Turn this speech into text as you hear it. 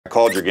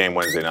Called your game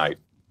Wednesday night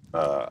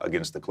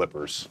against the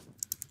Clippers.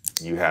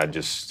 You had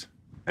just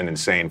an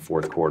insane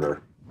fourth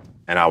quarter.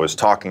 And I was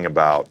talking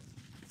about,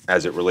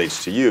 as it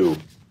relates to you,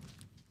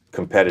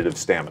 competitive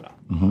stamina,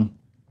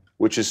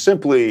 which is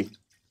simply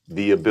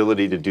the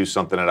ability to do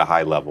something at a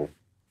high level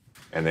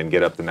and then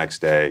get up the next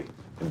day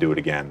and do it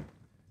again.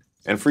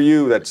 And for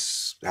you,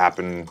 that's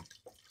happened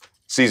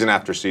season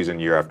after season,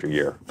 year after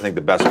year. I think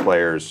the best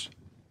players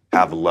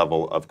have a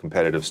level of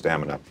competitive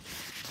stamina.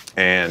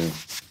 And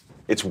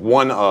it's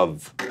one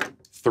of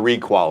three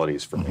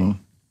qualities for me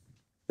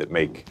that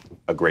make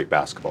a great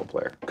basketball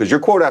player. Because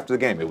your quote after the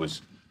game, it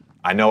was,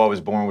 I know I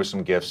was born with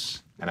some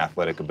gifts and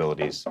athletic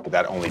abilities, but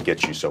that only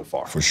gets you so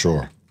far. For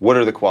sure. What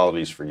are the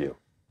qualities for you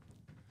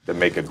that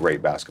make a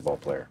great basketball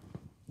player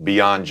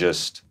beyond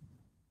just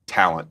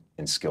talent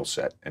and skill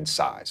set and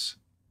size?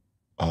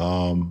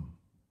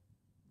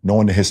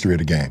 Knowing the history of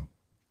the game.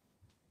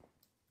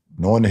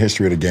 Knowing the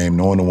history of the game,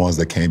 knowing the ones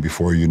that came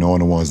before you, knowing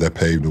the ones that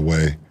paved the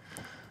way,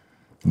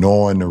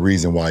 knowing the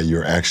reason why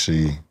you're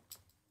actually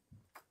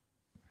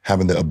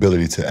having the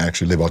ability to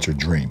actually live out your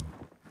dream.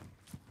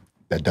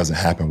 That doesn't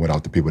happen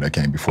without the people that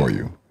came before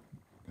you.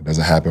 It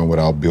doesn't happen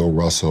without Bill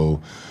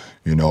Russell,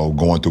 you know,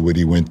 going through what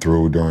he went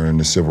through during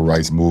the civil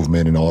rights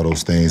movement and all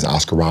those things.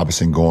 Oscar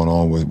Robertson going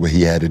on with what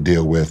he had to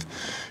deal with,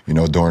 you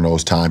know, during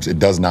those times. It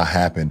does not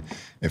happen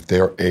if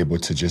they're able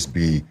to just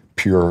be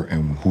pure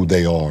in who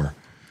they are.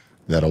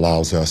 That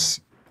allows us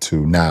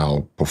to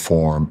now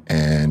perform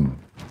and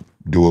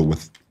do it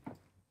with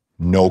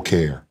no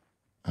care.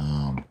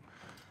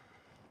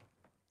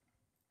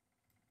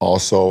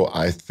 Also,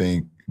 I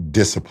think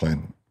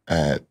discipline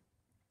at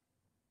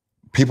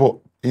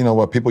people, you know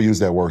what, people use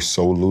that word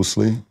so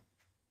loosely.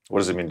 What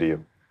does it mean to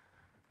you?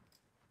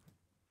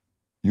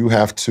 You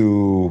have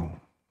to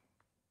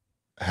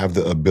have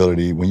the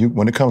ability,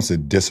 when it comes to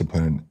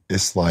discipline,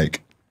 it's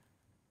like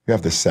you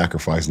have to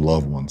sacrifice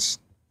loved ones.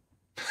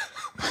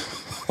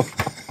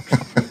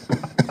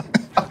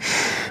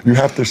 You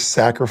have to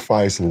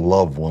sacrifice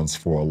loved ones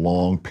for a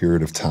long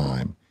period of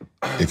time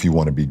if you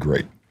want to be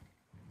great.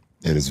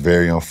 It is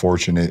very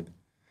unfortunate,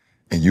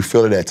 and you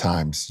feel it at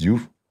times. You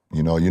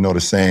know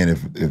the saying: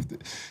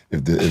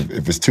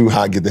 if it's too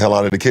hot, get the hell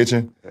out of the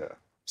kitchen. Yeah.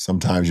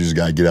 Sometimes you just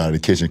gotta get out of the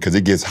kitchen because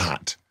it gets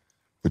hot.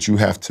 But you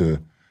have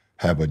to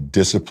have a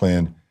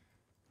discipline.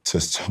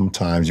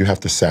 Sometimes you have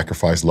to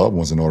sacrifice loved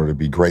ones in order to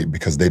be great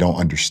because they don't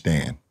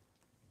understand.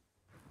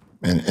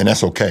 And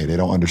that's okay. They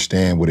don't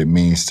understand what it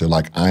means to,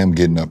 like, I am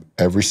getting up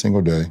every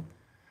single day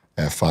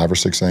at 5 or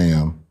 6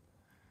 a.m.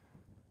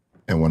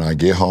 And when I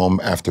get home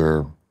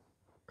after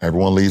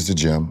everyone leaves the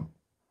gym,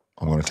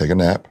 I'm going to take a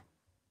nap.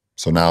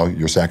 So now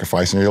you're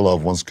sacrificing your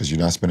loved ones because you're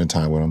not spending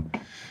time with them.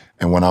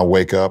 And when I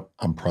wake up,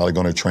 I'm probably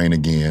going to train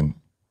again.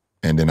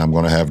 And then I'm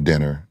going to have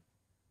dinner.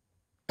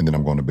 And then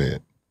I'm going to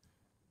bed.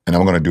 And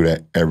I'm going to do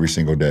that every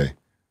single day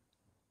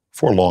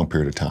for a long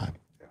period of time.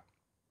 Yeah.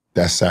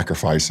 That's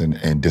sacrificing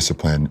and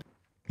discipline.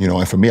 You know,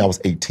 and for me, I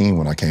was 18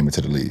 when I came into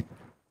the league.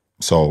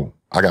 So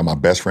I got my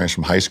best friends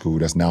from high school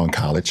that's now in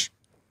college.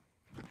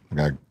 I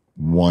got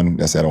one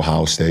that's at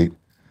Ohio State.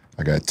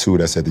 I got two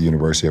that's at the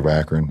University of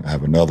Akron. I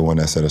have another one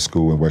that's at a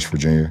school in West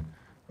Virginia,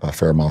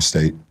 Fairmount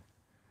State.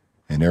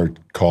 And they're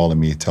calling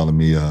me, telling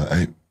me,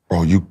 hey,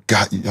 bro, you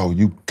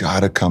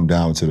gotta come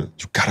down to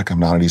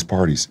these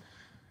parties.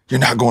 You're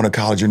not going to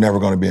college. You're never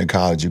going to be in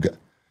college.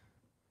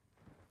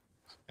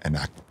 And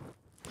I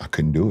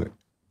couldn't do it.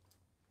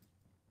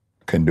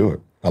 Couldn't do it.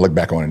 I look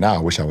back on it now. I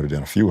wish I would have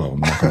done a few of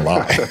them. I'm not going to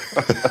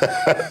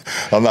lie.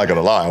 I'm not going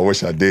to lie. I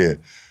wish I did.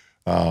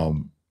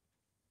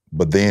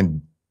 But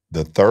then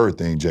the third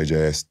thing,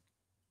 JJ asked,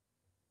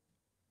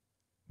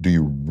 do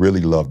you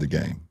really love the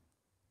game?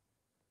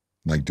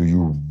 Like, do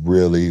you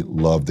really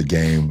love the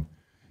game?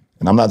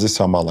 And I'm not just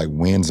talking about like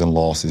wins and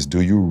losses. Do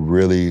you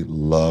really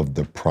love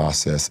the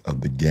process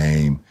of the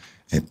game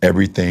and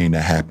everything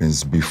that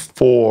happens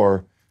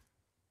before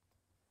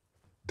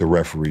the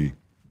referee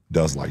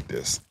does like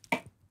this?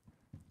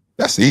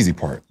 That's the easy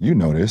part. You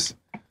know this.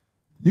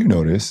 You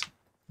know this.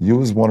 You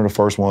was one of the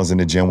first ones in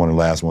the gym, one of the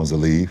last ones to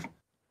leave.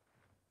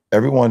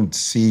 Everyone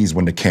sees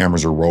when the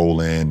cameras are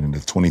rolling and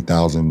the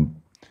 20,000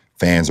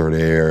 fans are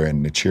there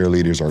and the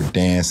cheerleaders are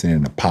dancing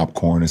and the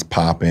popcorn is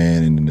popping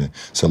and the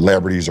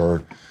celebrities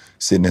are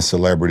sitting in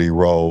celebrity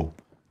row.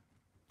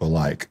 But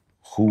like,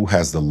 who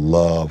has the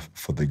love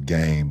for the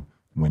game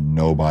when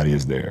nobody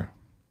is there?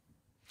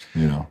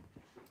 You know?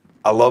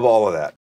 I love all of that.